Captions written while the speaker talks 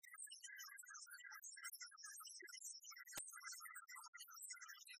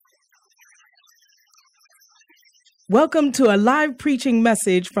Welcome to a live preaching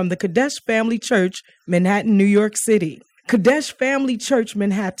message from the Kadesh Family Church, Manhattan, New York City. Kadesh Family Church,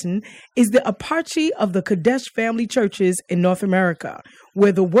 Manhattan is the eparchy of the Kadesh Family Churches in North America,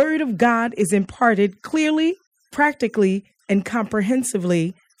 where the Word of God is imparted clearly, practically, and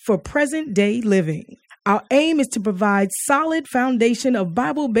comprehensively for present-day living. Our aim is to provide solid foundation of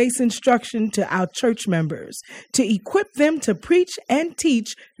Bible-based instruction to our church members, to equip them to preach and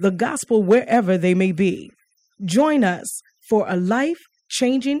teach the gospel wherever they may be. Join us for a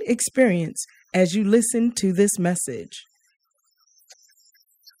life-changing experience as you listen to this message.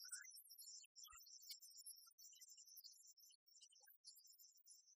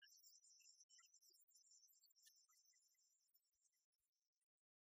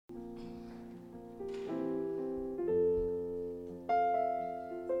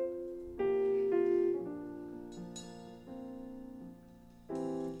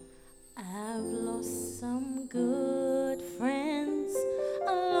 I've lost some good friends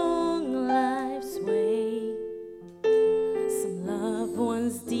along life's way. Some loved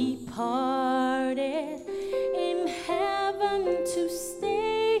ones departed in heaven to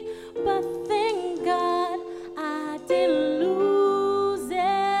stay. But thank God I didn't lose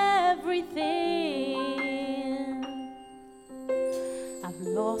everything. I've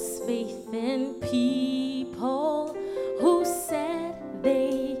lost faith in people who said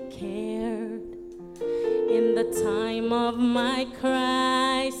they cared. In the time of my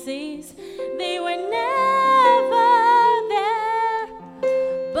crisis, they were never there.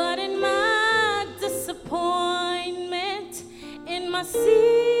 But in my disappointment, in my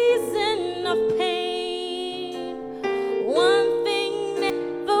season of pain, one thing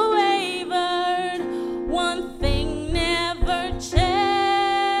never wavered, one thing never changed.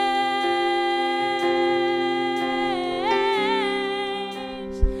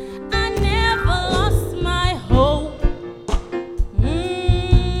 I never lost my hope.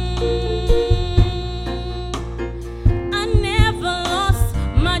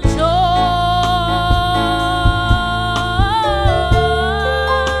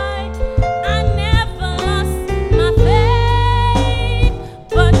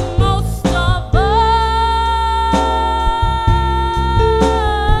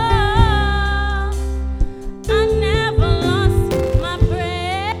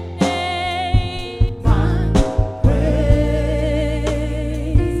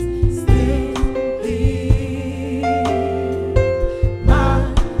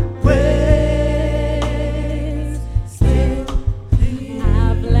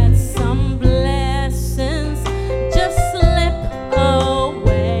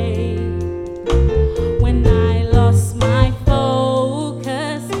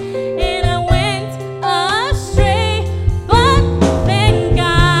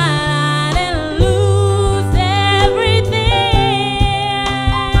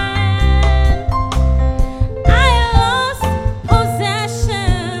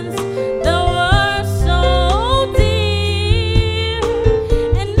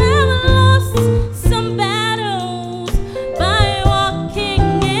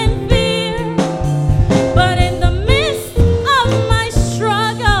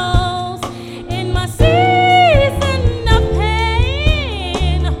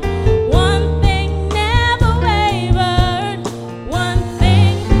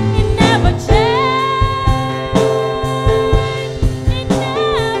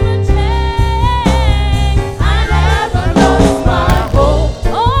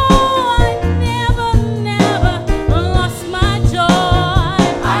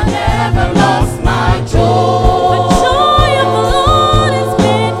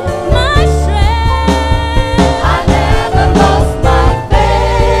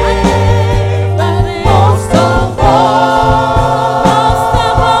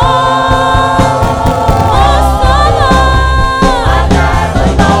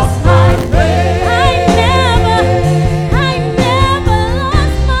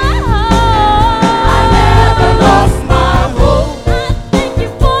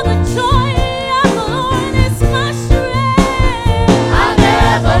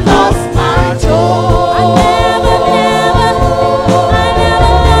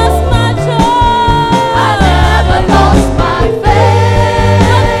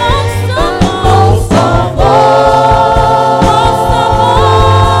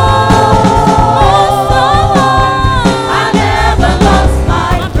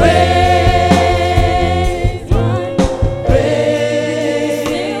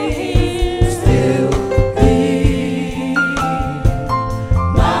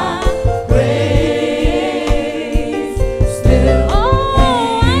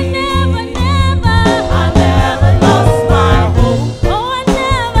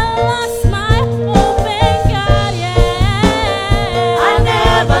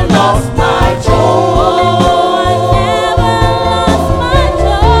 lost my joy.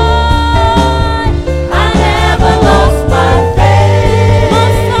 I never lost my faith.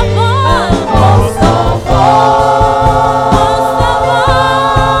 Most of all,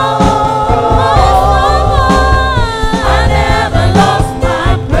 I never lost my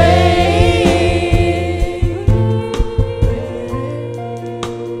praise.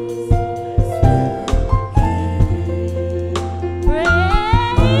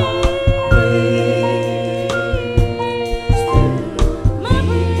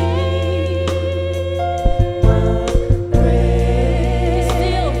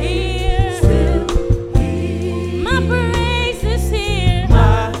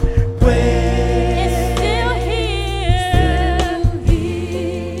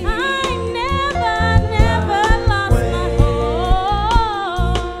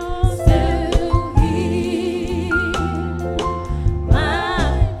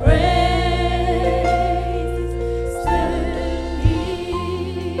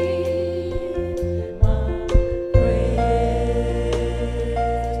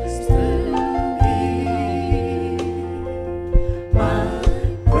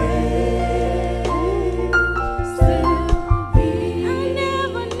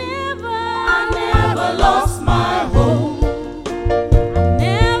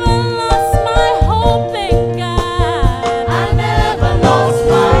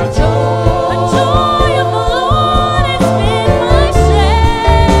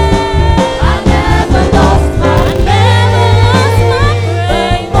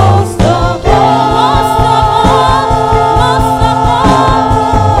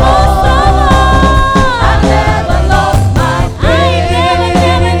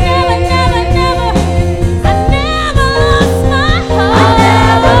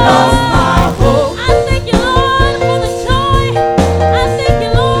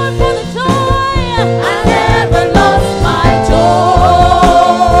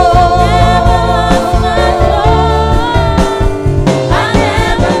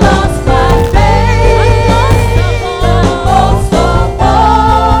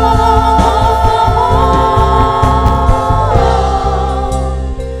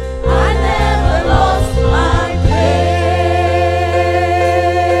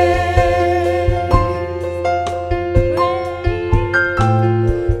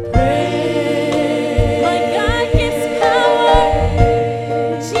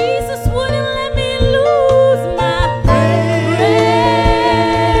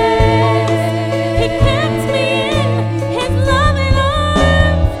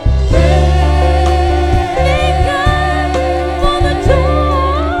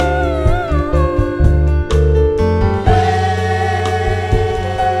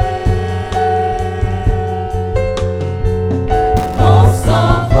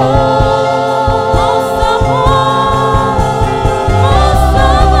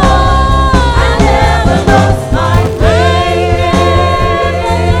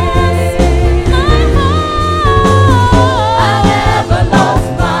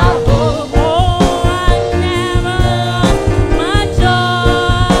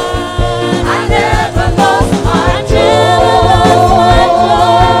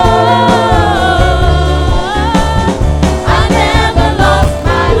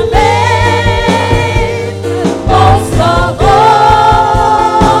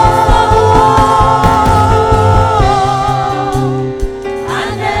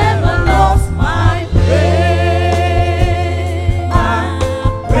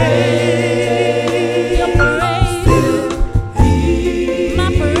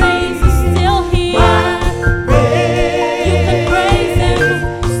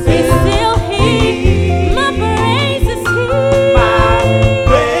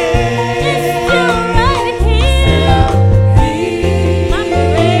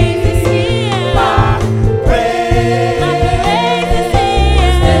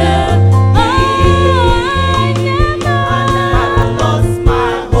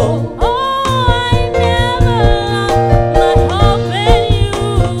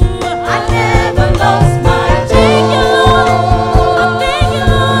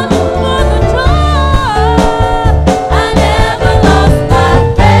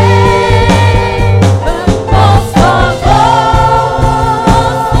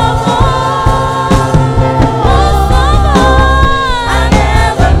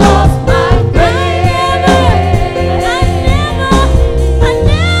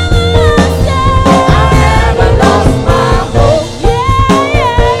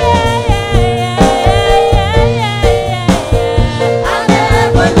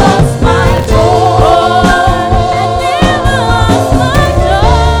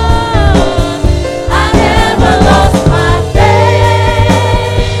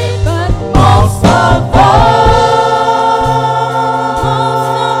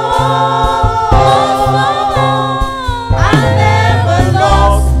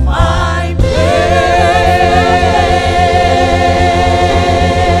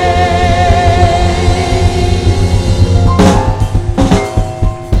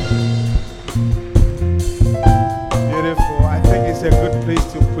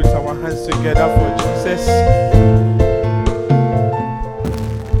 put our hands together for Jesus.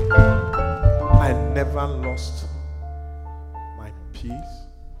 I never lost my peace,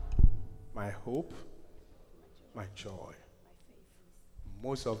 my hope, my joy.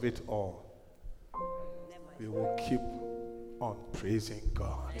 Most of it all, we will keep on praising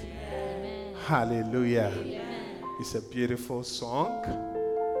God. Amen. Hallelujah. Amen. It's a beautiful song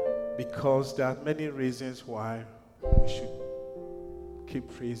because there are many reasons why we should keep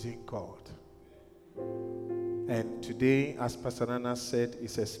praising God. And today, as Pastor Nana said,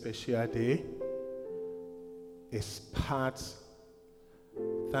 it's a special day. It's part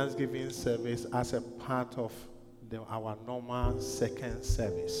Thanksgiving service as a part of our normal second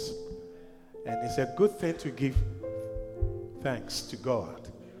service. And it's a good thing to give thanks to God.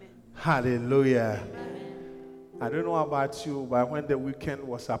 Amen. Hallelujah. Amen. I don't know about you, but when the weekend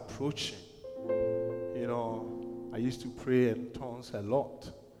was approaching, I used to pray in tongues a lot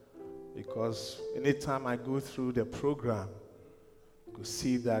because anytime I go through the program, I could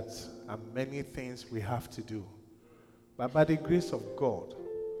see that there are many things we have to do. But by the grace of God,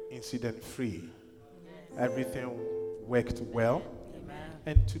 incident-free, everything worked well. Amen.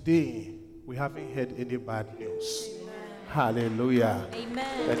 And today, we haven't heard any bad news. Amen. Hallelujah.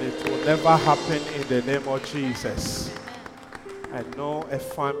 Amen. And it will never happen in the name of Jesus. Amen. I know a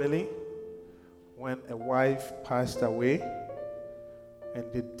family when a wife passed away,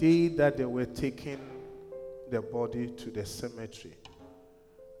 and the day that they were taking the body to the cemetery,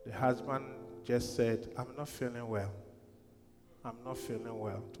 the husband just said, I'm not feeling well. I'm not feeling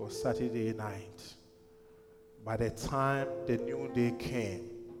well. It was Saturday night. By the time the new day came,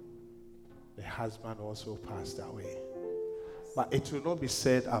 the husband also passed away. But it will not be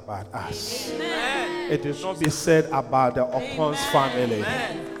said about us. Amen. It will not be said about the Okons family.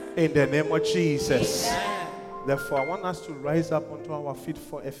 Amen. In the name of Jesus. Amen. Therefore, I want us to rise up onto our feet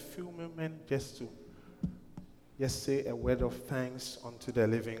for a few moments just to say a word of thanks unto the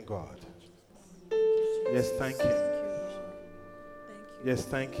living God. Yes, thank Him. Yes,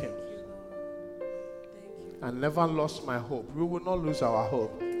 thank Him. I never lost my hope. We will not lose our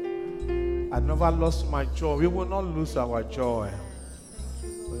hope. I never lost my joy. We will not lose our joy.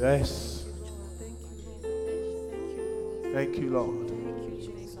 Yes. Thank you, Lord.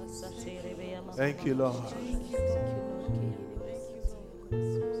 Thank you, Lord.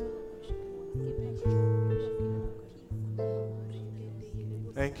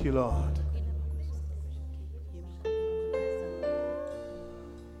 Thank you, Lord.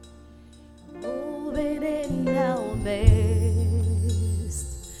 Moving in our midst,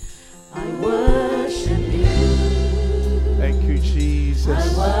 I worship you. Thank you,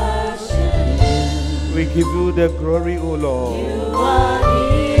 Jesus. I worship you. We give you the glory, O Lord. You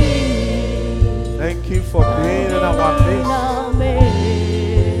are here. Thank you for being in our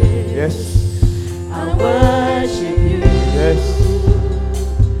midst. Yes. I worship you. Yes.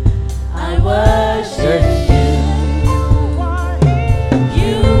 I worship Yes. you.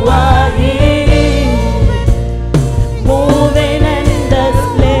 You are here, moving in this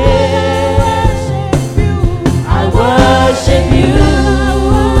place. I worship you.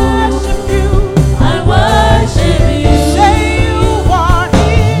 I worship you. Say you are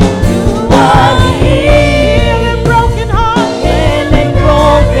here. You are here, Healing broken hearts. healing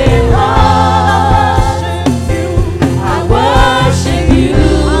broken hearts. I worship you.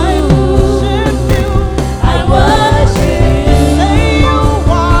 I worship you. Say you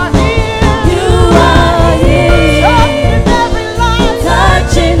are here. You are here,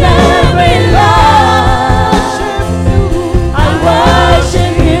 touching every life. I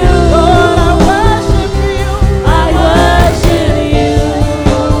worship you. I worship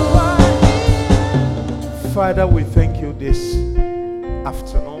you. Father, we thank you this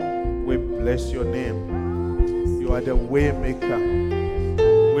afternoon. We bless your name. You are the way maker.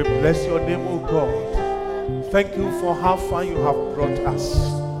 We bless your name, O God. Thank you for how far you have brought us.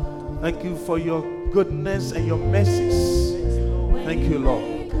 Thank you for your goodness and your mercies. Thank you, Lord.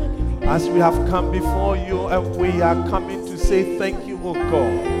 As we have come before you and we are coming to say thank you, O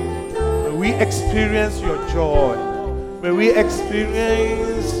God. May we experience your joy. May we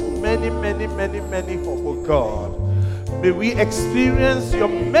experience many hope, O God. May we experience your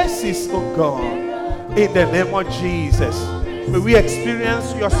mercies, O God, in the name of Jesus. May we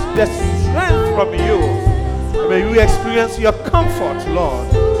experience the strength from you. May we experience your comfort, Lord,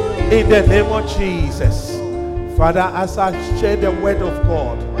 in the name of Jesus. Father, as I share the word of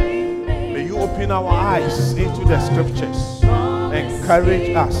God, may you open our eyes into the scriptures.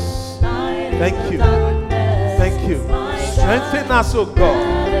 Encourage us. Thank you. Thank you. Strengthen us, O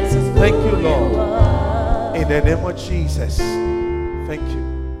God. Thank you, Lord. In the name of Jesus. Thank you.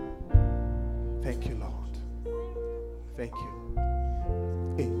 Thank you, Lord. Thank you.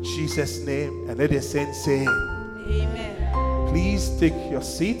 In Jesus' name, and let the saints say, Amen. please take your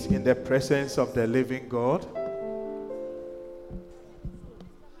seat in the presence of the living God.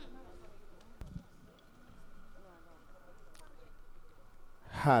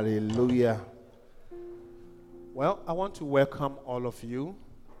 Hallelujah. Well, I want to welcome all of you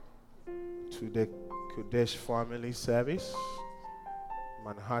to the Kodesh Family Service,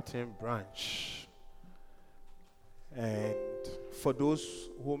 Manhattan branch. And for those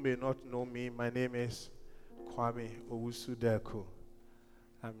who may not know me, my name is Kwame Owusu-Delko.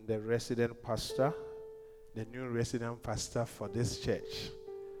 I'm the resident pastor, the new resident pastor for this church.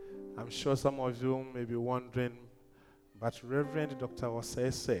 I'm sure some of you may be wondering, but Reverend Dr.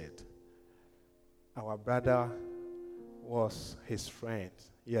 Osei said our brother was his friend.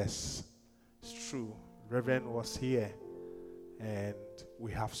 Yes, it's true. Reverend was here, and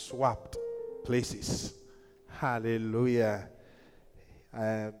we have swapped places. Hallelujah.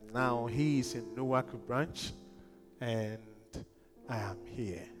 Now he is in Newark branch, and I am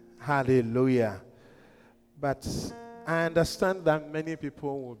here. Hallelujah. But I understand that many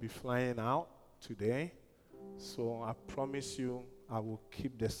people will be flying out today, so I promise you I will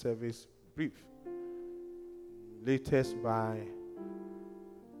keep the service brief. Latest by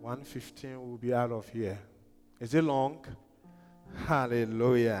 1:15 we'll be out of here. Is it long?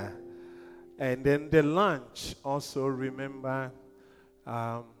 Hallelujah. And then the lunch, also remember,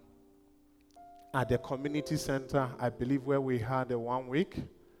 at the community center, I believe, where we had a 1 week,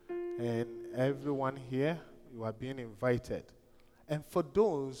 and everyone here, you are being invited. And for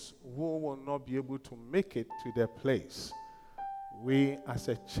those who will not be able to make it to the place, we as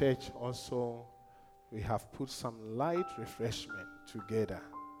a church also, we have put some light refreshment together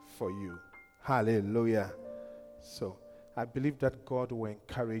for you. Hallelujah. So I believe that God will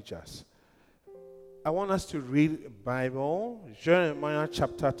encourage us. I want us to read the Bible, Jeremiah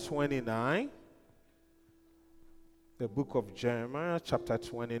chapter 29. The book of Jeremiah chapter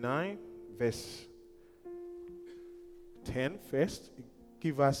 29, verse 10 first.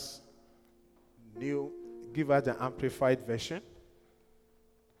 Give us the Amplified Version.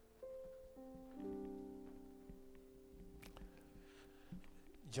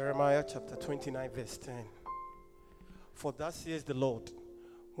 Jeremiah chapter 29, verse 10. For thus says the Lord,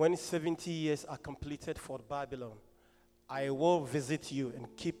 when 70 years are completed for Babylon, I will visit you and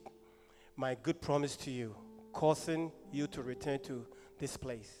keep my good promise to you, causing you to return to this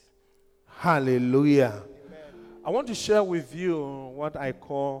place. Hallelujah. Amen. I want to share with you what I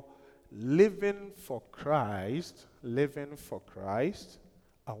call living for Christ,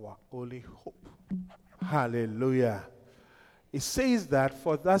 our only hope. Hallelujah. It says that,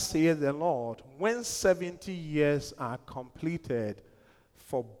 for thus saith the Lord, when 70 years are completed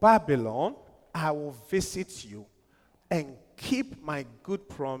for Babylon, I will visit you and keep my good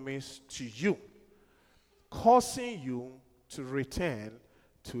promise to you, causing you to return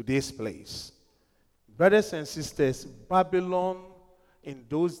to this place. Brothers and sisters, Babylon in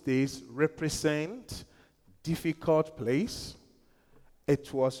those days represent difficult place.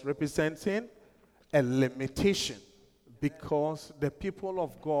 It was representing a limitation because the people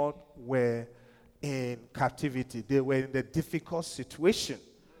of God were in captivity. They were in a difficult situation.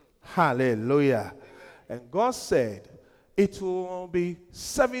 Hallelujah. And God said, it will be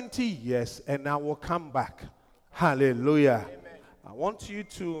 70 years and I will come back. Hallelujah. Amen. I want you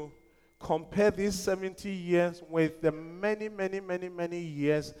to compare these 70 years with the many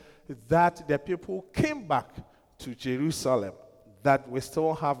years that the people came back to Jerusalem, that we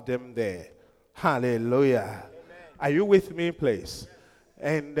still have them there. Hallelujah. Amen. Are you with me, please?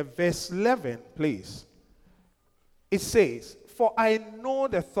 And the verse 11, please. It says, for I know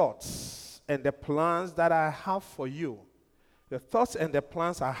the thoughts and the plans that I have for you. The thoughts and the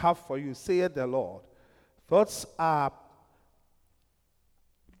plans I have for you, saith the Lord. Thoughts are...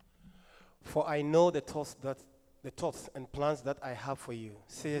 For I know the thoughts and plans that I have for you,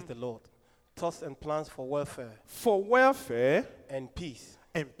 says the Lord. Thoughts and plans for welfare. For welfare. And peace.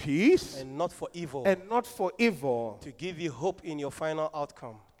 And peace. And not for evil. And not for evil. To give you hope in your final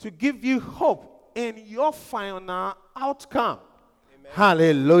outcome. To give you hope in your final outcome. Amen.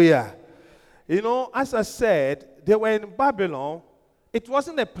 Hallelujah. You know, as I said, they were in Babylon. It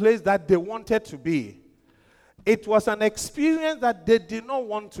wasn't a place that they wanted to be. It was an experience that they did not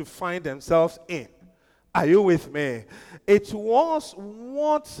want to find themselves in. Are you with me? It was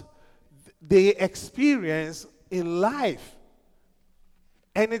what they experienced in life.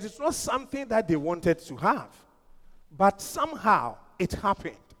 And it is not something that they wanted to have. But somehow it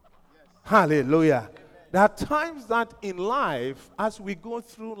happened. Yes. Hallelujah. Amen. There are times that in life, as we go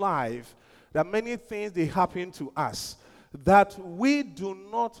through life, there are many things that happen to us that we do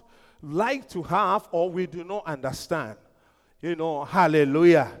not like to have or we do not understand.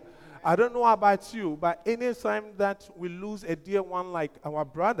 Hallelujah. I don't know about you, but anytime that we lose a dear one like our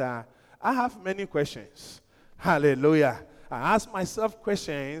brother, I have many questions. Hallelujah. I ask myself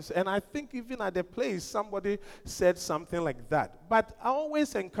questions, and I think even at the place, somebody said something like that. But I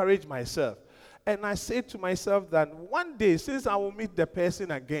always encourage myself. And I say to myself that one day, since I will meet the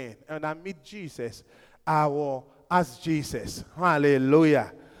person again, and I meet Jesus, I will ask Jesus.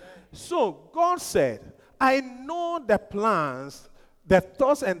 Hallelujah. So God said, I know the plans, the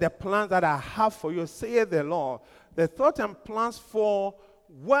thoughts and the plans that I have for you, saith the Lord. The thoughts and plans for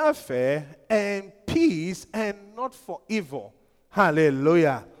welfare and peace and not for evil.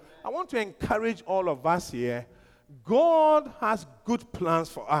 Hallelujah. I want to encourage all of us here. God has good plans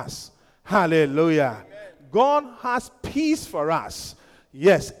for us. Hallelujah. Amen. God has peace for us.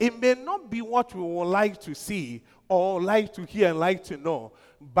 Yes, it may not be what we would like to see or like to hear and like to know,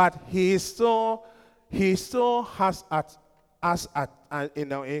 but He still has us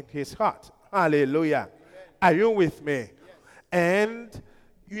in His heart. Hallelujah. Amen. Are you with me? Yes. And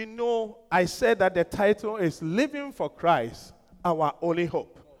I said that the title is Living for Christ, Our Only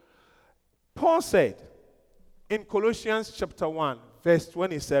Hope. Paul said in Colossians chapter 1, verse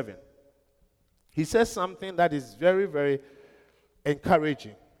 27, he says something that is very, very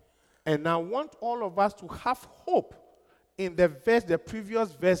encouraging. And I want all of us to have hope in the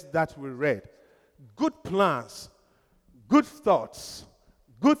previous verse that we read. Good plans, good thoughts,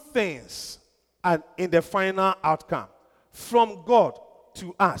 good things, and in the final outcome from God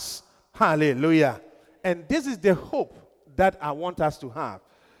to us. Hallelujah. And this is the hope that I want us to have.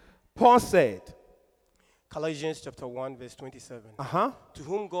 Paul said, Colossians chapter 1, verse 27. To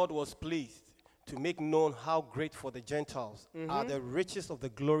whom God was pleased to make known how great for the Gentiles are the riches of the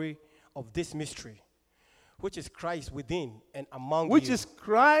glory of this mystery, which is Christ within and among you. Which is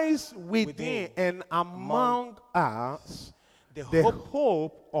Christ within and among us. The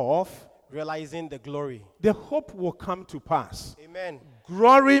hope of realizing the glory. The hope will come to pass. Amen.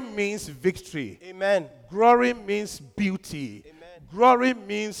 Glory means victory. Amen. Glory means beauty. Amen. Glory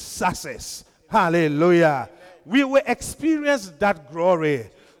means success. Hallelujah. Amen. We will experience that glory.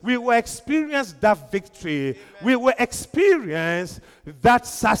 We will experience that victory. Amen. We will experience that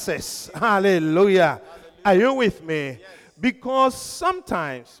success. Hallelujah. Are you with me? Yes. Because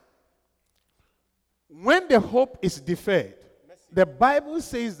sometimes when the hope is deferred, the Bible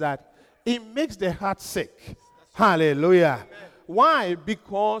says that it makes the heart sick. Hallelujah. Amen. Why?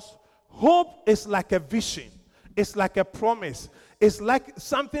 Because hope is like a vision. It's like a promise. It's like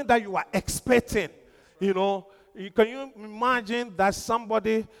something that you are expecting. Can you imagine that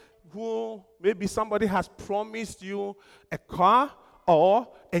somebody has promised you a car or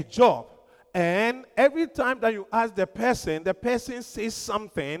a job, and every time that you ask the person says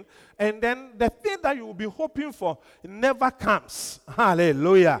something, and then the thing that you will be hoping for never comes.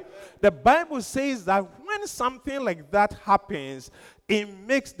 Hallelujah. Amen. The Bible says that when something like that happens, it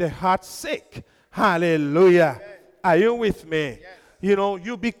makes the heart sick. Hallelujah. Amen. Are you with me? Yes.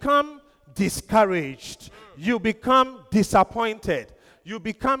 You become discouraged. You become disappointed. You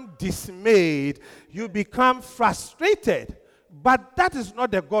become dismayed. You become frustrated. But that is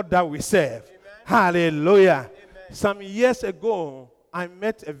not the God that we serve. Amen. Hallelujah. Amen. Some years ago, I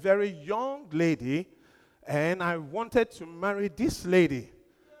met a very young lady, and I wanted to marry this lady.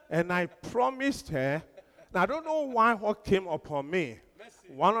 And I promised her, and I don't know what came upon me.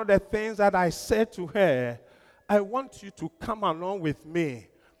 One of the things that I said to her, I want you to come along with me.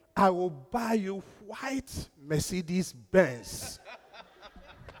 I will buy you white Mercedes Benz.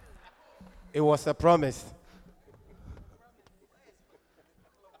 It was a promise.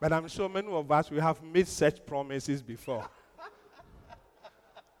 But I'm sure many of us, we have made such promises before.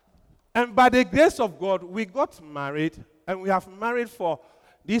 And by the grace of God, we got married, and we have married for,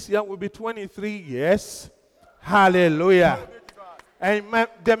 this year will be 23 years. Hallelujah. And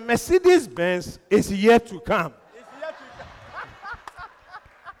the Mercedes Benz is yet to come.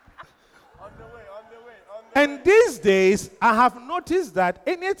 And these days, I have noticed that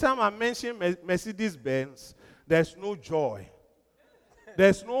anytime I mention Mercedes Benz, there's no joy.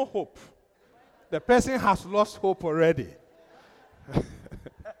 There's no hope. The person has lost hope already.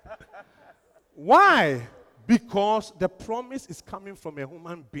 Why? Because the promise is coming from a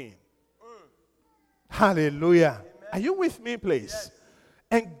human being. Hallelujah. Amen. Are you with me, please? Yes.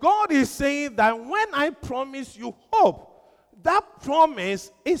 And God is saying that when I promise you hope, that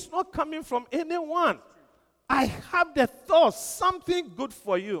promise is not coming from anyone. I have the thought, something good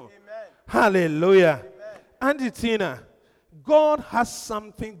for you. Amen. Hallelujah. Amen. Auntie Tina, God has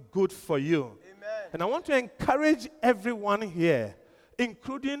something good for you. Amen. And I want to encourage everyone here,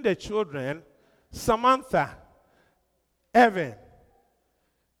 including the children, Samantha, Evan,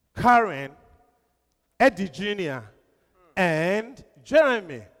 Karen, Eddie Jr., and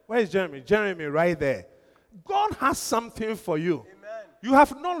Jeremy. Where is Jeremy? Jeremy right there. God has something for you. Amen. You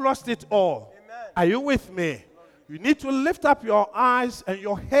have not lost it all. Amen. Are you with me? You need to lift up your eyes and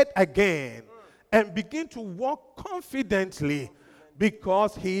your head again and begin to walk confidently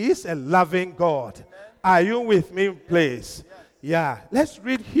because He is a loving God. Are you with me, please? Yeah. Let's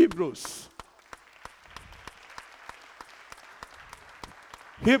read Hebrews.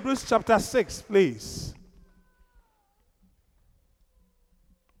 Hebrews chapter 6, please.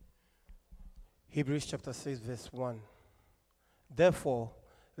 Hebrews chapter 6, verse 1. Therefore,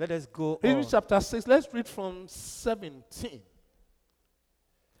 let us go Hebrews on. chapter 6, let's read from 17.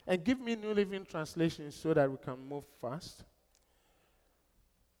 And give me New Living Translation so that we can move fast.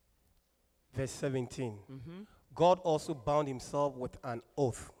 Verse 17. God also bound himself with an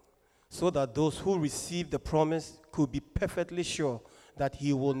oath, so that those who receive the promise could be perfectly sure that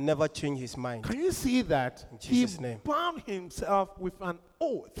he will never change his mind. Can you see that? In Jesus' He name. bound himself with an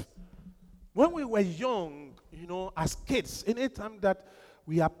oath. When we were young, as kids, anytime that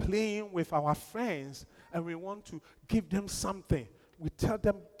we are playing with our friends and we want to give them something, we tell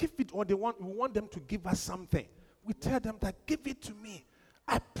them, give it, or we want them to give us something. We tell them that, give it to me.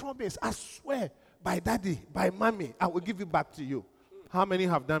 I promise, I swear, by daddy, by mommy, I will give it back to you. How many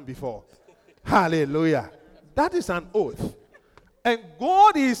have done before? Hallelujah. That is an oath. And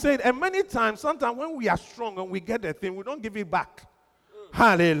God is saying, and many times, sometimes when we are strong and we get the thing, we don't give it back.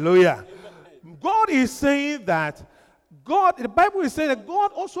 Hallelujah. God is saying that the Bible is saying that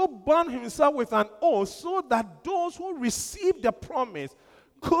God also bound himself with an oath so that those who receive the promise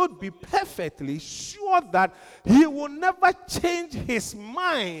could be perfectly sure that he will never change his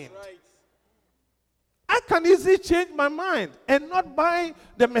mind. Right. I can easily change my mind and not buy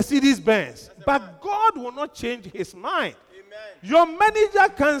the Mercedes Benz, but God will not change his mind. Amen. Your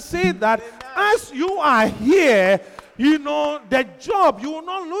manager can say that as you are here, the job, you will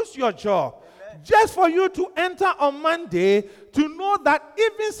not lose your job. Just for you to enter on Monday, to know that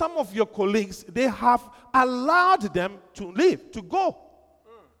even some of your colleagues, they have allowed them to leave, to go.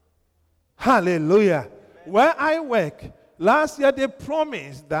 Hallelujah. Where I work, last year they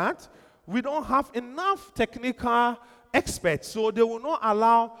promised that we don't have enough technical experts, so they will not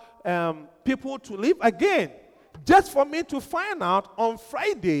allow people to leave again. Just for me to find out on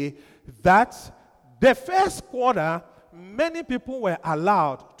Friday that the first quarter, many people were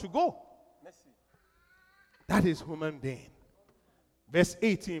allowed to go. That is human being. Verse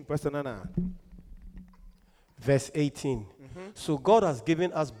 18, Pastor Nana. Verse 18. So God has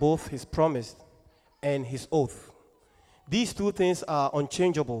given us both his promise and his oath. These two things are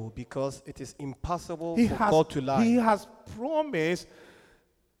unchangeable because it is impossible for God to lie. He has promised,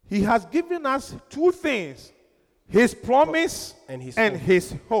 he has given us two things. His promise and his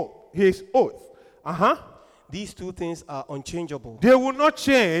oath. his oath. These two things are unchangeable. They will not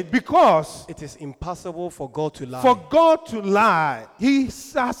change because It is impossible for God to lie. for God to lie, he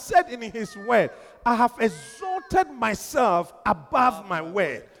has said in his word, I have exalted myself above my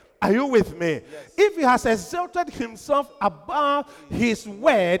word. Are you with me? Yes. If he has exalted himself above his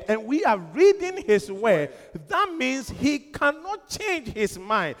word and we are reading his word, that means he cannot change his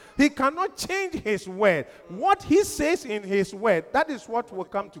mind. He cannot change his word. What he says in his word, that is what will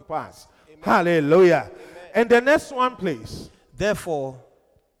come to pass. Amen. Hallelujah. Amen. And the next one, please. Therefore,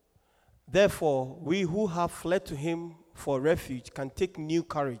 we who have fled to him for refuge can take new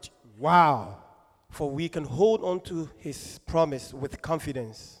courage. Wow. For we can hold on to his promise with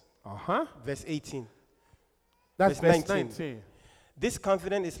confidence. Verse 18. That's verse 19. This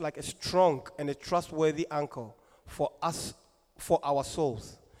confidence is like a strong and a trustworthy anchor for us, for our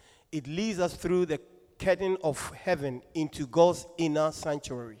souls. It leads us through the curtain of heaven into God's inner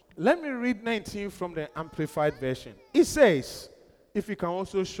sanctuary. Let me read 19 from the Amplified Version. It says, if you can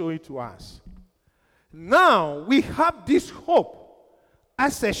also show it to us. Now we have this hope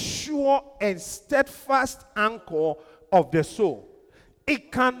as a sure and steadfast anchor of the soul.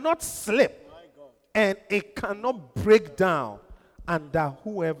 It cannot slip and it cannot break down under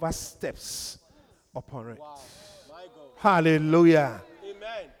whoever steps upon it. Wow. Hallelujah.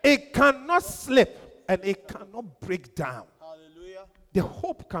 Amen. It cannot slip and it cannot break down. Hallelujah. The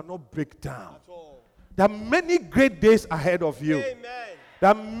hope cannot break down. At all. There are many great days ahead of you. Amen. There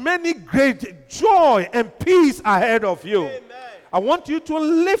are many great joy and peace ahead of you. Amen. I want you to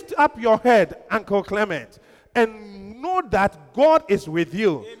lift up your head, Uncle Clement, and know that God is with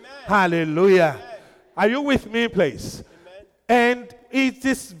you. Amen. Hallelujah. Amen. Are you with me, please? And it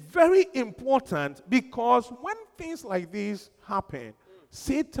is very important because when things like this happen,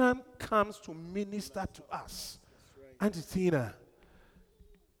 Satan comes to minister to us. Auntie Tina,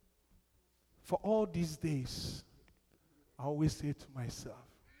 for all these days, I always say to myself,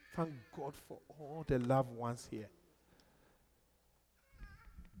 thank God for all the loved ones here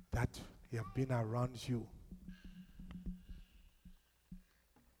that have been around you.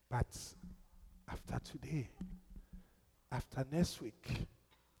 But after today, after next week,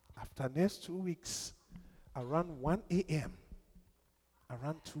 after next 2 weeks, around 1 a.m.,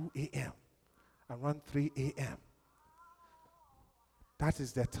 around 2 a.m., around 3 a.m., that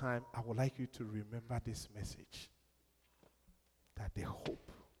is the time I would like you to remember this message. That the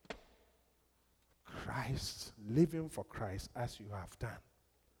hope, Christ, living for Christ as you have done,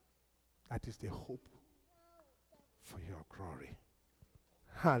 that is the hope for your glory.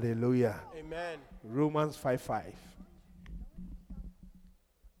 Hallelujah. Amen. Romans 5:5.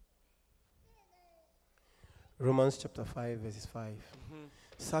 Romans chapter 5, verses 5.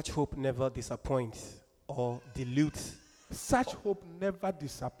 Such hope never disappoints or dilutes Such hope never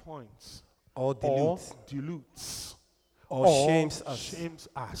disappoints or dilutes dilutes or shames us. shames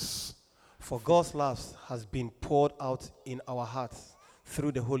us. For God's love has been poured out in our hearts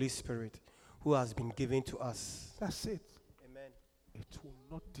through the Holy Spirit who has been given to us. That's it. Amen. It will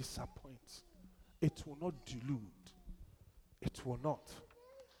not disappoint. It will not dilute. It will not.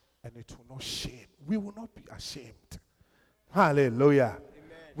 And it will not shame. We will not be ashamed. Hallelujah.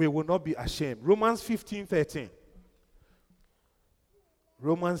 Amen. We will not be ashamed. Romans 15:13.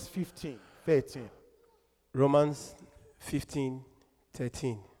 Romans 15:13. Romans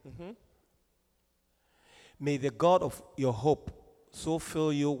 15:13. May the God of your hope so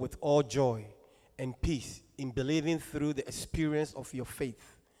fill you with all joy and peace in believing through the experience of your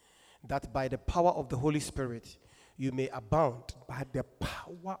faith, that by the power of the Holy Spirit you may abound. By the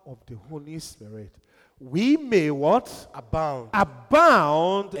power of the Holy Spirit, we may what? Abound.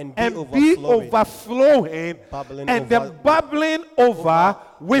 Abound And and be be overflowing. overflowing. Bubbling And over. the bubbling over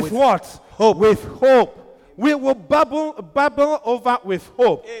with with what? hope. With hope. We will bubble over with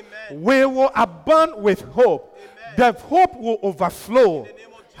hope. Amen. We will abound with hope. The hope will overflow.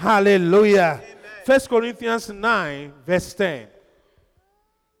 Hallelujah. 1 Corinthians 9, verse 10.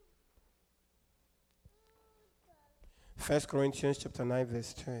 1 Corinthians chapter 9,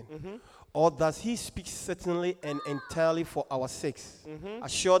 verse 10. Or does he speak certainly and entirely for our sakes?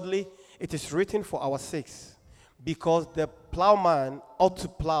 Assuredly, it is written for our sakes, because the plowman ought to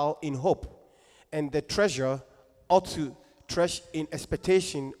plow in hope, and the treasurer ought to thresh in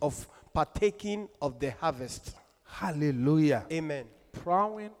expectation of partaking of the harvest. Hallelujah. Amen.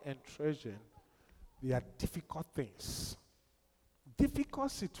 Plowing and treasuring, they are difficult things.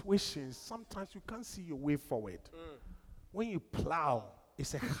 Difficult situations, sometimes you can't see your way forward. When you plow,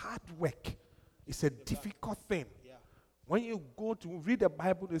 it's a hard work. It's a difficult thing. Yeah. When you go to read the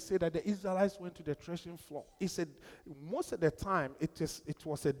Bible, they say that the Israelites went to the threshing floor. It's a, most of the time, it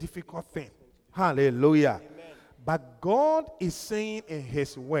was a difficult thing. Hallelujah. Amen. But God is saying in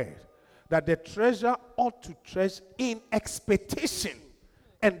His word that the treasure ought to treasure in expectation.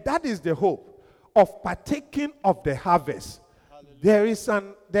 And that is the hope of partaking of the harvest. There is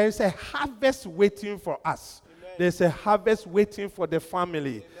a harvest waiting for us. There's a harvest waiting for the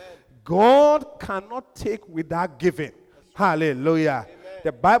family. God cannot take without giving. Hallelujah.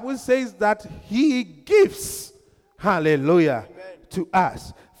 The Bible says that He gives. Hallelujah. To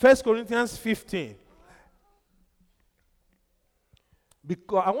us. 1 Corinthians 15.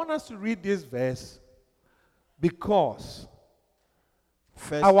 Because I want us to read this verse because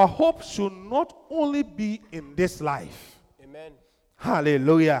our hope should not only be in this life. Amen.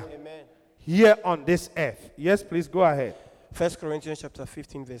 Hallelujah. Amen. Here on this earth. Yes, please go ahead. 1 Corinthians chapter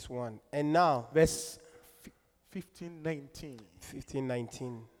 15, verse 1. And now, Verse 15, 19. 15,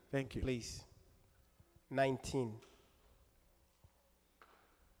 19. Thank you. Please. 19.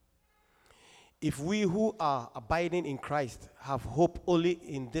 If we who are abiding in Christ have hope only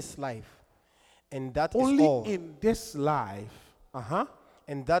in this life, and that is Only all, in this life.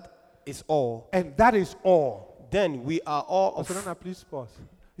 and that is all, And that is all. then we are all of Pastor Nana, please pause.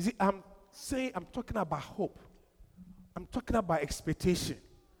 You see, I'm talking about hope. I'm talking about expectation.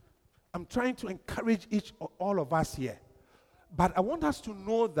 I'm trying to encourage all of us here. But I want us to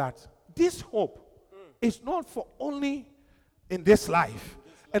know that this hope is not for only in this life.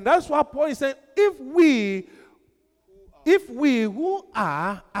 And that's why Paul is saying, if we who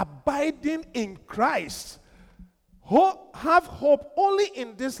are abiding in Christ have hope only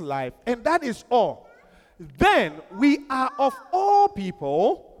in this life, and that is all, then we are of all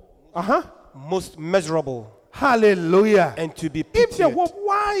people most miserable, Hallelujah. and to be If the pitied. hope,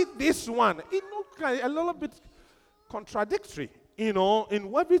 why this one? It looks a little bit contradictory, in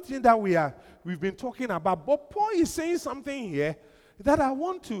everything that we've been talking about. But Paul is saying something here that I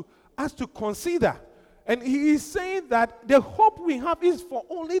want us to consider. And he is saying that the hope we have is for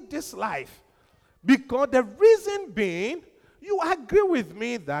only this life. Because the reason being, you agree with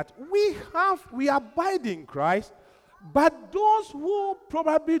me that we abide in Christ, but those who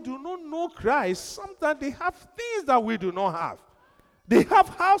probably do not know Christ, sometimes they have things that we do not have. They have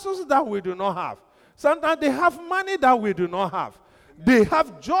houses that we do not have. Sometimes they have money that we do not have. They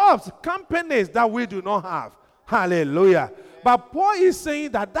have jobs, companies that we do not have. Hallelujah. But Paul is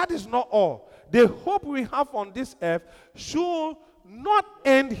saying that is not all. The hope we have on this earth should not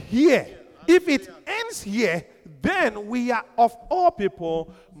end here. If it ends here, then we are of all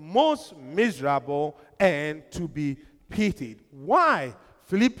people most miserable and to be pitied. Why?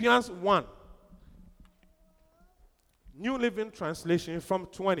 Philippians 1. New Living Translation from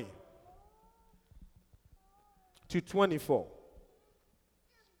 20 to 24.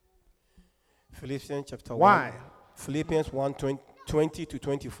 Philippians chapter 1. Why? Philippians 1, 20 to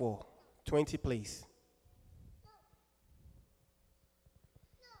 24. 20, please.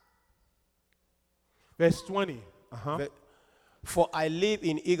 Verse 20. Uh-huh. For I live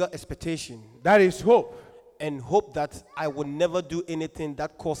in eager expectation That is hope. and hope that I will never do anything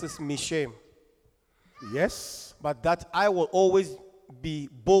that causes me shame, Yes. but that I will always be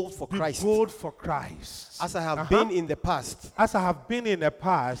bold for Be Christ, bold for Christ. as I have been in the past, As I have been in the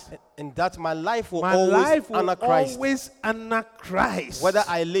past, and that my life will my always life will honor Christ, always honor Christ. whether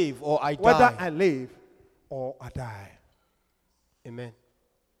I live or I Whether die. I live or I die. Amen.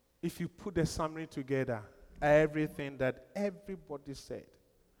 If you put the summary together, everything that everybody said,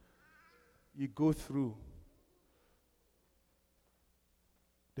 you go through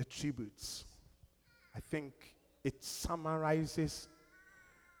the tributes. I think it summarizes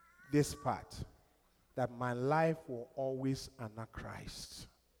this part, that my life will always honor Christ.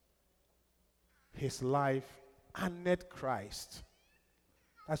 His life honored Christ.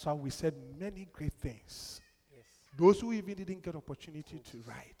 That's why we said many great things. Those who even didn't get opportunity to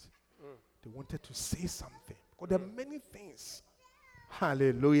write, they wanted to say something. Because there are many things.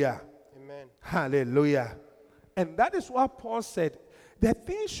 Hallelujah. Amen. Hallelujah. And that is what Paul said. The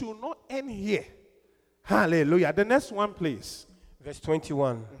things should not end here. Hallelujah. The next one, please. Verse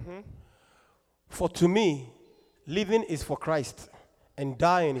 21. For to me, living is for Christ, and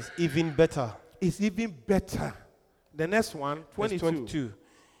dying is even better. It's even better. The next one, Verse 22. 22.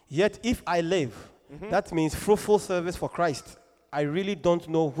 Yet if I live, that means fruitful service for Christ. I really don't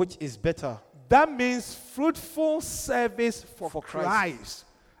know which is better. That means fruitful service for Christ. Christ.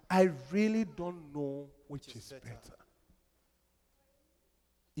 I really don't know which is better.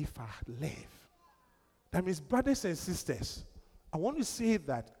 If I live. That means, brothers and sisters, I want to say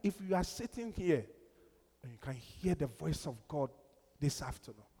that if you are sitting here and you can hear the voice of God this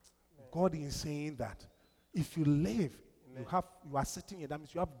afternoon, God is saying that if you live, you are sitting here, that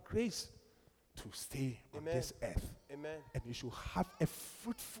means you have grace to stay on this earth. Amen. And you should have a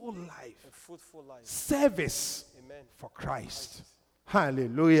fruitful life. A fruitful life. Service Amen. for Christ.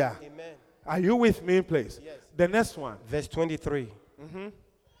 Hallelujah. Amen. Are you with me, please? Yes. The next one. Verse 23.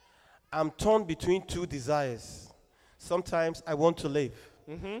 I'm torn between two desires. Sometimes I want to live,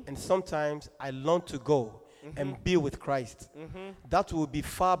 and sometimes I long to go and be with Christ. That will be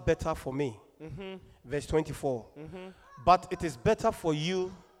far better for me. Verse 24. But it is better for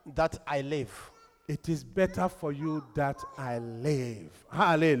you that I live. It is better for you that I live.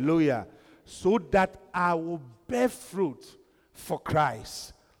 Hallelujah. So that I will bear fruit for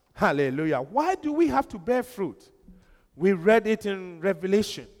Christ. Hallelujah. Why do we have to bear fruit? We read it in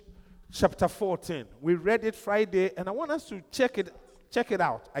Revelation chapter 14. We read it Friday, and I want us to check it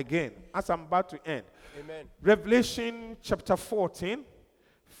out again as I'm about to end. Amen. Revelation chapter 14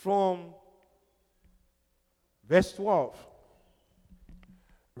 from verse 12.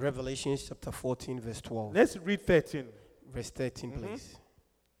 Revelation chapter 14, verse 12. Let's read 13. Verse 13, please.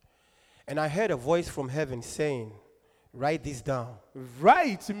 And I heard a voice from heaven saying, write this down.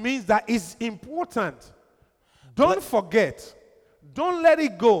 Right means that it's important. Don't forget. Don't let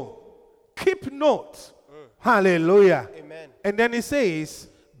it go. Keep note. Hallelujah. Amen. And then it says,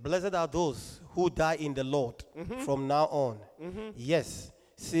 Blessed are those who die in the Lord from now on. Yes,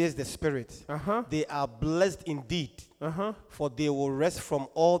 says the Spirit. They are blessed indeed, for they will rest from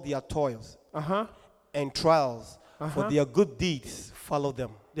all their toils and trials, for their good deeds follow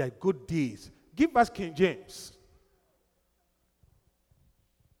them. they are good deeds. Give us King James.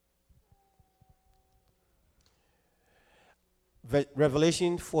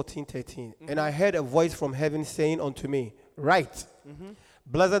 Revelation 14:13. And I heard a voice from heaven saying unto me, Write,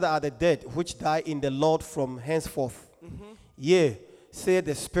 blessed are the dead which die in the Lord from henceforth. Yea, saith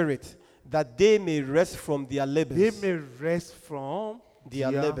the Spirit, that they may rest from their labors. They may rest from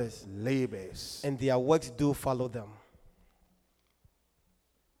Their labors. labors. And their works do follow them.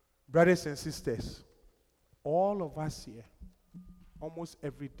 Brothers and sisters, all of us here, almost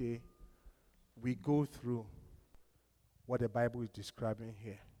every day, we go through what the Bible is describing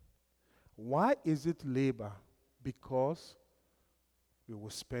here. Why is it labor? Because we will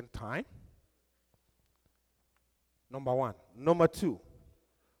spend time. Number one. Number two,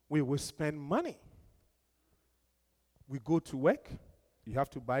 we will spend money. We go to work. You have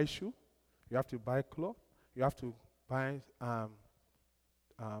to buy shoe. You have to buy clothes. You have to buy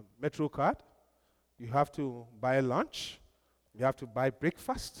Metro card. You have to buy lunch. You have to buy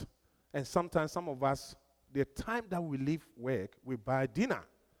breakfast. And sometimes some of us, the time that we leave work, we buy dinner.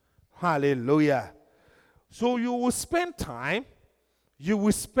 Hallelujah. So you will spend time. You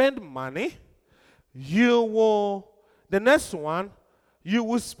will spend money. The next one, you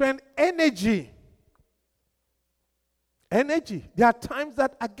will spend energy. Energy. There are times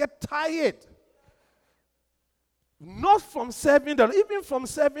that I get tired. Not from serving the Lord. Even from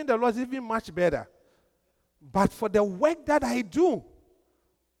serving the Lord is even much better. But for the work that I do,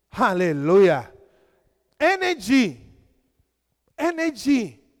 hallelujah. Energy.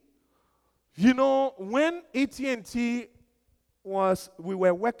 You know, when AT&T we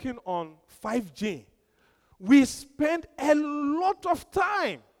were working on 5G, we spent a lot of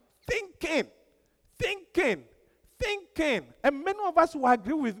time thinking. And many of us will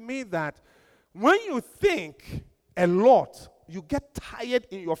agree with me that when you think a lot, you get tired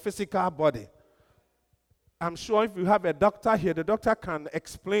in your physical body. I'm sure if you have a doctor here, the doctor can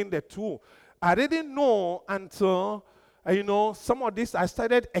explain the two. I didn't know until, some of this, I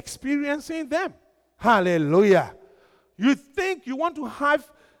started experiencing them. Hallelujah. You think you want to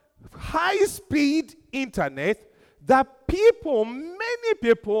have high-speed internet that many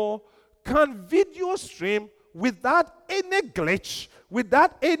people can video stream without any glitch,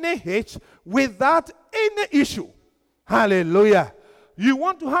 without any hitch, without any issue. Hallelujah. You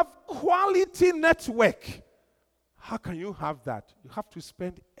want to have quality network. How can you have that? You have to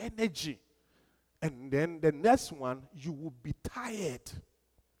spend energy. And then the next one, you will be tired.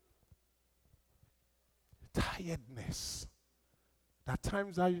 Tiredness. There are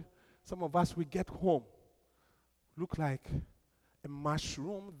times some of us, we get home, look like a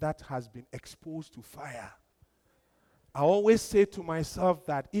mushroom that has been exposed to fire. I always say to myself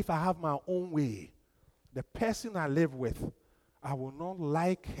that if I have my own way, the person I live with, I will not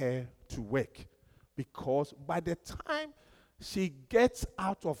like her to work. Because by the time she gets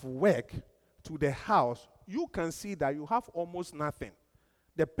out of work to the house, you can see that you have almost nothing.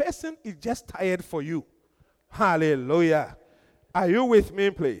 The person is just tired for you. Hallelujah. Are you with me,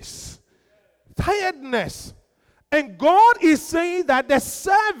 please? Tiredness. And God is saying that the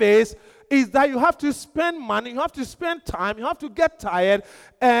service is that you have to spend money, you have to spend time, you have to get tired,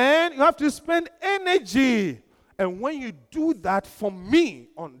 and you have to spend energy. And when you do that for me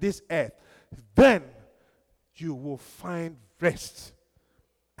on this earth, then you will find rest.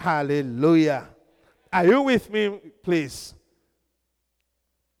 Hallelujah. Are you with me, please?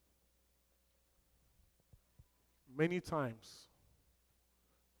 Many times,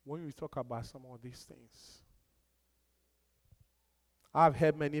 when we talk about some of these things, I've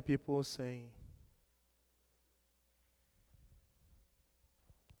heard many people saying,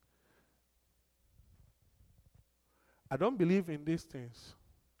 I don't believe in these things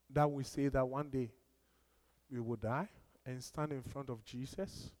that we say that one day we will die and stand in front of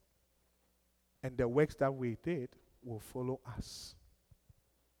Jesus and the works that we did will follow us.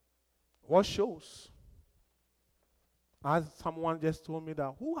 What shows? As someone just told me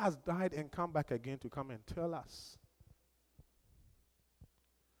that, who has died and come back again to come and tell us?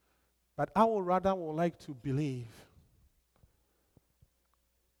 But I would rather like to believe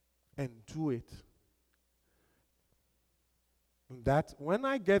and do it. That when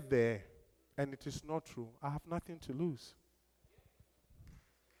I get there and it is not true, I have nothing to lose.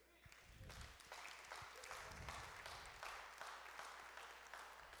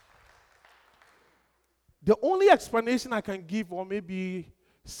 The only explanation I can give or maybe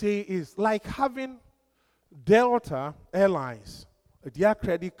say is like having Delta Airlines, their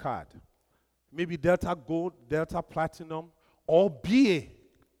credit card, maybe Delta Gold, Delta Platinum, or BA,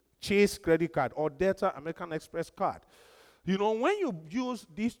 Chase credit card, or Delta American Express card. You know, when you use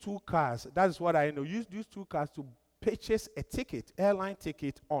these two cards, that's what I know, use these two cards to purchase a ticket, airline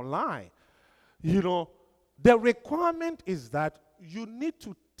ticket online, you know, The requirement is that you need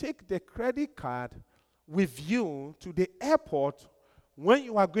to take the credit card with you to the airport when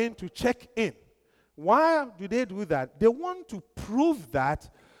you are going to check in. Why do they do that? They want to prove that,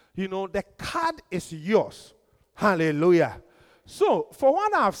 the card is yours. Hallelujah. So, for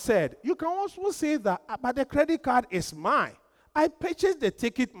what I've said, you can also say that, but the credit card is mine. I purchased the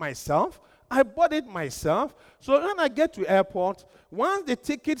ticket myself. I bought it myself. So when I get to airport, once the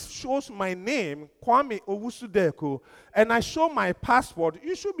ticket shows my name, Kwame Owusu-Deku, and I show my passport,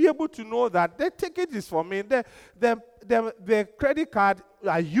 you should be able to know that the ticket is for me. The credit card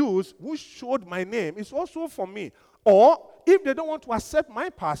I use, which showed my name, is also for me. Or, if they don't want to accept my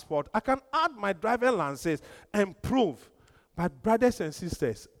passport, I can add my driver license and prove. But brothers and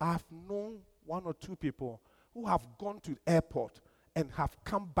sisters, I've known one or two people who have gone to the airport and have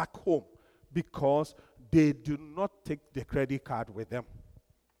come back home because they do not take the credit card with them.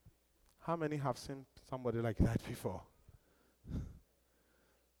 How many have seen somebody like that before?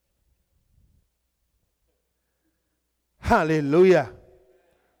 Hallelujah.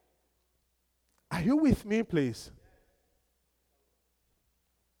 Are you with me, please?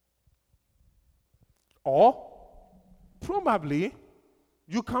 Or probably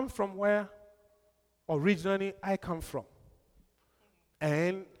you come from where originally I come from.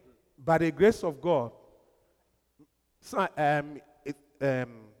 And by the grace of God,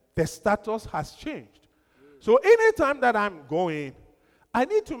 the status has changed. So anytime that I'm going, I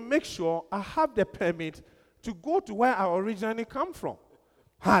need to make sure I have the permit to go to where I originally come from.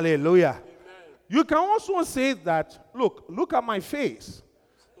 Hallelujah. Amen. You can also say that, look at my face.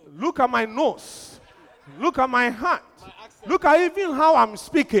 Look at my nose. Look at my hat. Look at even how I'm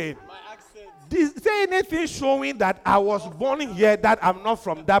speaking. Is there anything showing that I was born here, that I'm not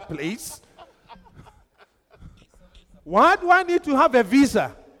from that place? Why do I need to have a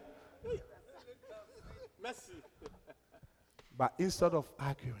visa? But instead of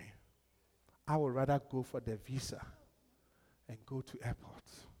arguing, I would rather go for the visa and go to airport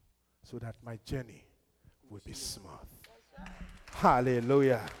so that my journey will be smooth.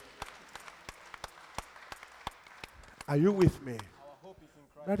 Hallelujah. Are you with me?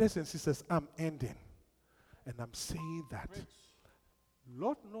 Brothers and sisters, I'm ending. And I'm saying that,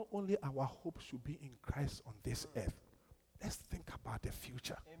 Lord, not only our hope should be in Christ on this earth. Let's think about the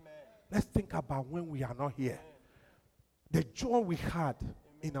future. Amen. Let's think about when we are not here. The joy we had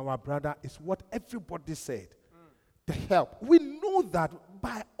in our brother is what everybody said. The help. We know that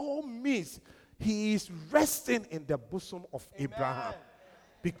by all means, he is resting in the bosom of Abraham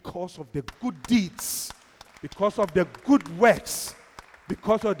because of the good deeds, because of the good works.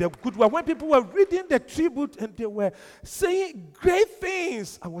 Because of the good work. When people were reading the tribute and they were saying great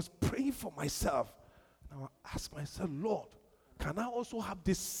things, I was praying for myself. And I asked myself, Lord, can I also have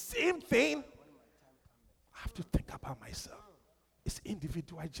the same thing? I have to think about myself. It's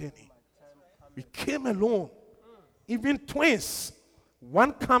individual journey. We came alone. Even twins,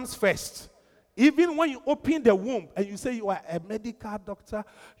 one comes first. Even when you open the womb and you say you are a medical doctor,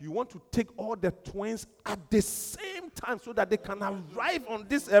 you want to take all the twins at the same time so that they can arrive on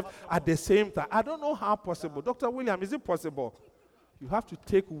this earth at the same time. I don't know how possible. Dr. William, is it possible? You have to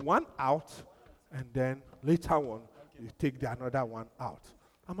take one out and then later on you take the another one out.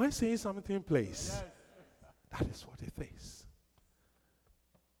 Am I saying something, please? Yes. That is what it is.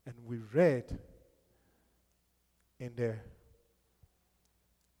 And we read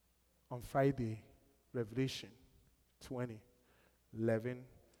on Friday, Revelation 20, 11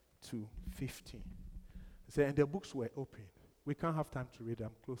 to 15. It said, and the books were opened. We can't have time to read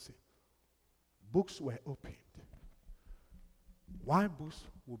them closely. Books were opened. Why books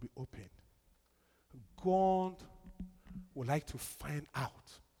will be opened? God would like to find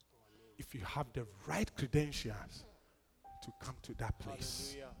out if you have the right credentials to come to that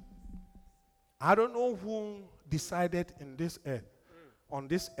place. Hallelujah. I don't know who decided on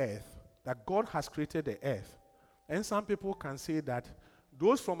this earth, that God has created the earth. And some people can say that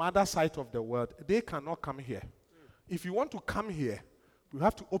those from other side of the world, they cannot come here. If you want to come here, you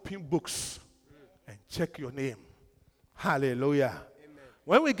have to open books and check your name. Hallelujah. Amen.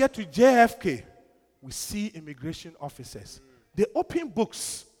 When we get to JFK, we see immigration officers. They open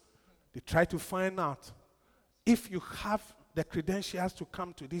books. They try to find out if you have the credentials to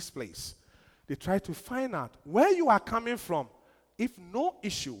come to this place. They try to find out where you are coming from, if no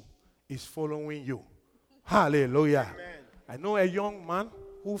issue is following you. Hallelujah. Amen. I know a young man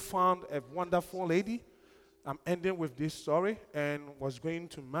who found a wonderful lady. I'm ending with this story, and was going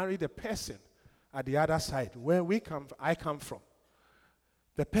to marry the person at the other side where I come from.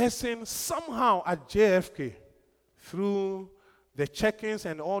 The person somehow at JFK, through the check-ins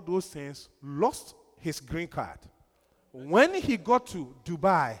and all those things, lost his green card. When he got to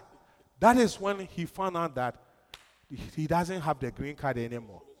Dubai, that is when he found out that he doesn't have the green card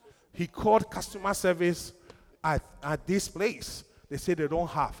anymore. He called customer service at this place. They said they don't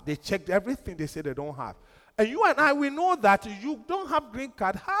have. They checked everything. They said they don't have. And you and I, we know that you don't have green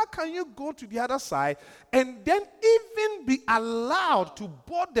card. How can you go to the other side and then even be allowed to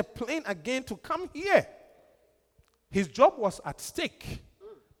board the plane again to come here? His job was at stake.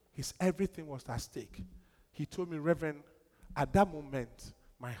 His everything was at stake. He told me, Reverend, at that moment,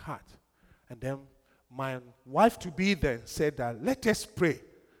 my heart. And then my wife to be there said that, let us pray.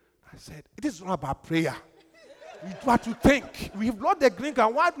 I said, it is not about prayer. You have to think. We've lost the green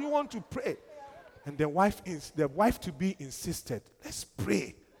card. Why do you want to pray? And the wife to be insisted, let's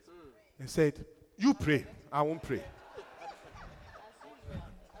pray. He said, you pray. I won't pray.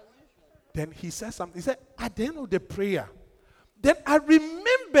 Then he said something. He said, at the end of the prayer, then I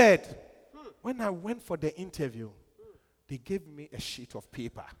remembered when I went for the interview, they gave me a sheet of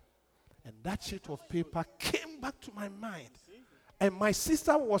paper. And that sheet of paper came back to my mind. And my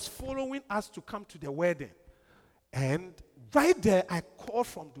sister was following us to come to the wedding. And right there, I called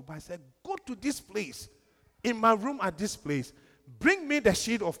from Dubai. I said, go to this place, in my room at this place. Bring me the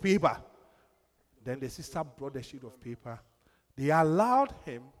sheet of paper. Then the sister brought the sheet of paper. They allowed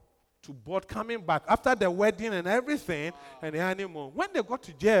him to board coming back after the wedding and everything and the honeymoon. When they got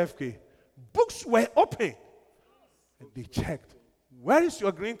to JFK, books were open. And they checked, where is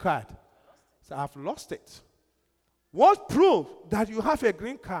your green card? So I've lost it. What proof that you have a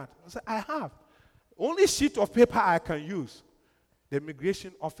green card? I said, I have. Only sheet of paper I can use. The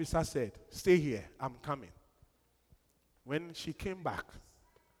immigration officer said, stay here, I'm coming. When she came back,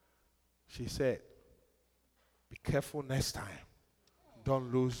 she said, be careful next time.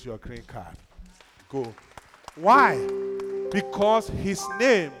 Don't lose your green card. Go. Why? Because his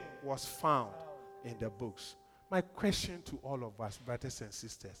name was found in the books. My question to all of us, brothers and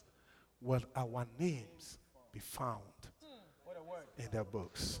sisters, will our names be found in the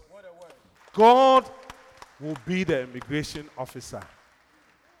books? God will be the immigration officer.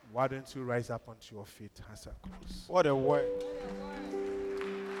 Why don't you rise up onto your feet as I close? What a word.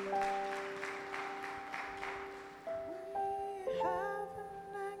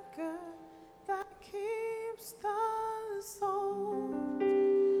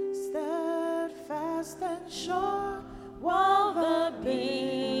 And sure while the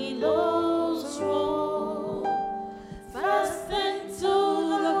billows roll, fastened to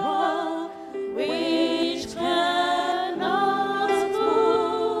the rock which cannot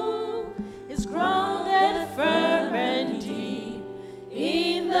move, is grounded firm and deep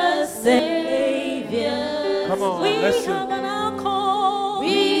in the Savior. Come on, We listen. have an anchor.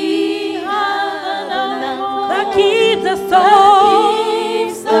 We have an anchor that keeps us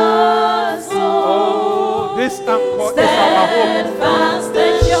soul. This anchor is our hope. Fast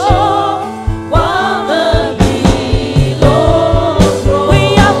and sure while the billows roll. We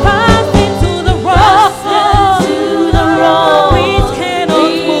are fastened to the rock,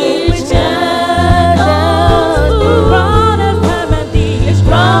 which cannot move. Grounded firm and deep.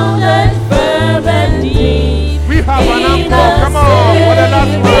 Grounded firm and deep. We have an anchor. Come on, for the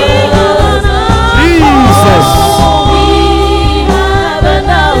last one. Jesus. We have an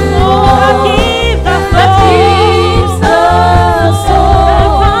anchor.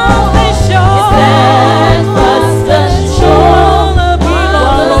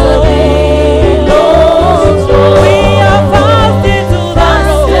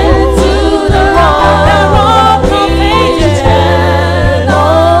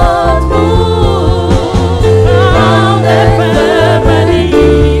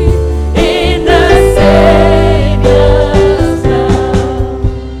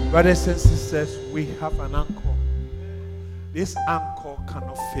 Brothers and sisters, we have an anchor. This anchor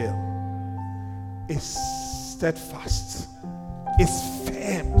cannot fail. It's steadfast. It's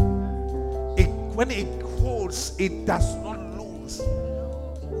firm. When it holds, it does not lose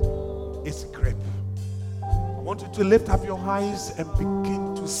its grip. I want you to lift up your eyes and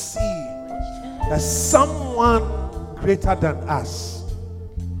begin to see that someone greater than us,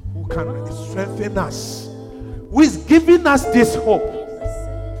 who can strengthen us, who is giving us this hope,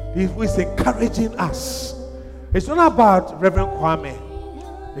 who is encouraging us. It's not about Reverend Kwame.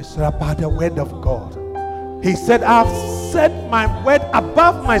 It's about the word of God. He said, I've set my word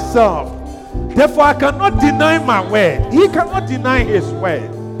above myself. Therefore, I cannot deny my word. He cannot deny his word.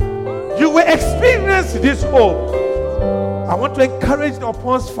 You will experience this hope. I want to encourage the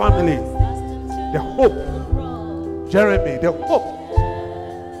Opon's family. The hope. Jeremy, the hope.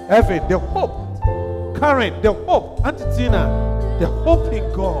 Evan, the hope. Karen, the hope. Auntie Tina, the hope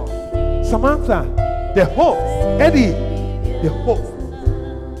in God. Samantha, The hope. Eddie, the hope.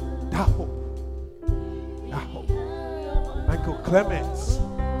 That hope. That hope. Michael Clements.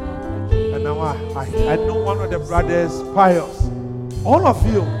 And now I know one of the brothers, Pius. All of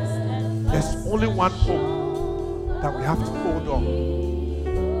you, there's only one hope that we have to hold on.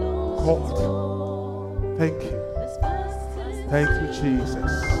 God. Thank you. Thank you,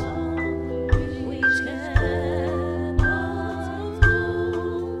 Jesus.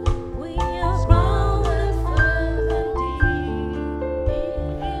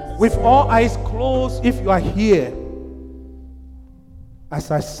 With all eyes closed, if you are here, as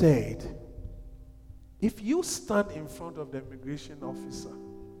I said, if you stand in front of the immigration officer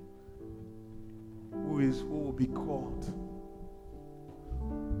who will be called,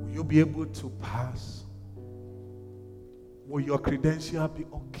 will you be able to pass? Will your credentials be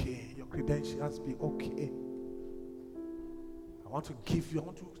okay? Your credentials be okay? I want you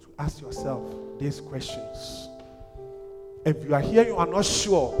to ask yourself these questions. If you are here, you are not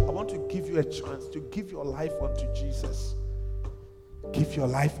sure, I want to give you a chance to give your life unto Jesus. Give your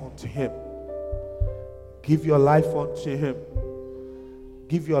life unto Him. Give your life unto Him.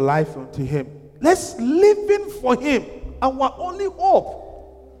 Give your life unto Him. Let's live in for Him. Our only hope.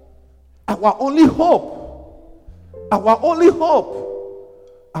 Our only hope. Our only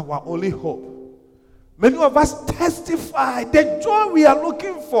hope. Our only hope. Many of us testify the joy we are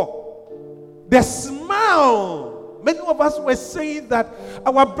looking for. The smile. Many of us were saying that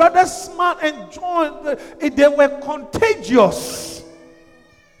our brothers smile and joy, they were contagious.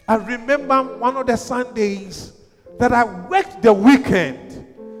 I remember one of the Sundays that I worked the weekend,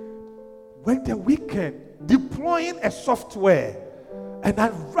 deploying a software, and I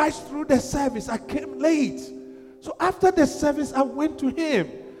rushed through the service. I came late. So after the service, I went to him,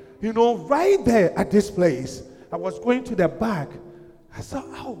 right there at this place. I was going to the back. I said,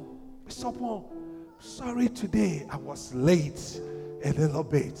 "Oh, Mr. Paul, sorry today I was late a little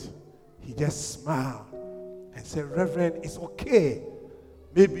bit." He just smiled and said, "Reverend, it's okay.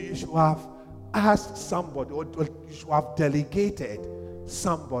 Maybe you should have asked somebody, or you should have delegated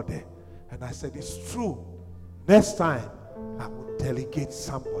somebody." And I said, "It's true. Next time I will delegate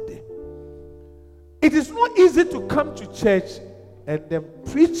somebody." It is not easy to come to church and the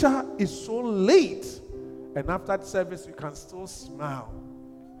preacher is so late, and after the service you can still smile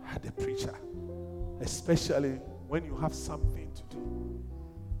at the preacher. Especially when you have something to do.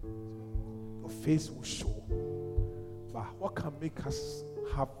 Your face will show. But what can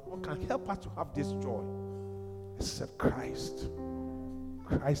help us to have this joy? Except Christ.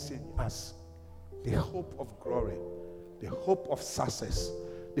 Christ in us. The hope of glory. The hope of success.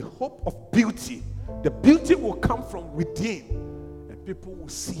 The hope of beauty. The beauty will come from within. And people will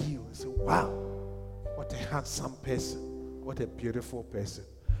see you and say, "Wow, what a handsome person. What a beautiful person."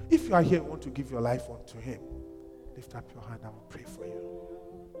 If you are here and want to give your life unto Him, lift up your hand. I will pray for you.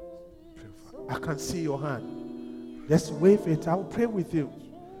 I can see your hand. Just wave it. I will pray with you.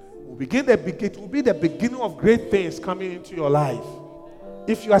 It will be the beginning of great things coming into your life.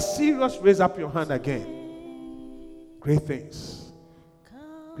 If you are serious, raise up your hand again. Great things.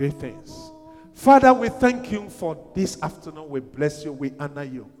 Great things. Father, we thank you for this afternoon. We bless you. We honor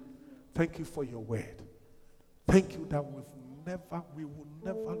you. Thank you for your word. Thank you that we will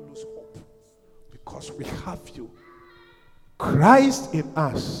never lose hope, because we have you. Christ in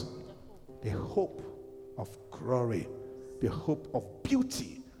us, the hope of glory, the hope of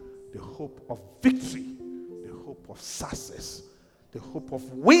beauty, the hope of victory, the hope of success, the hope of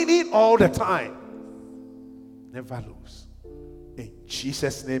winning all the time. Never lose. In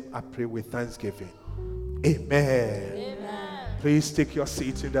Jesus' name I pray with thanksgiving. Amen. Amen. Please take your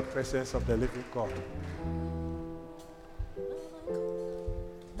seats in the presence of the living God.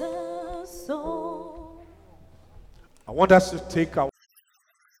 I want us to take our...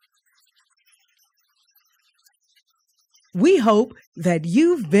 We hope that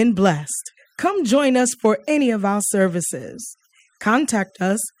you've been blessed. Come join us for any of our services. Contact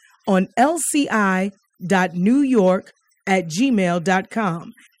us on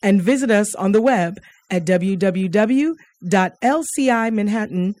lci.newyork@gmail.com and visit us on the web at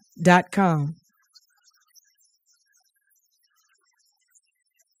www.lcimanhattan.com.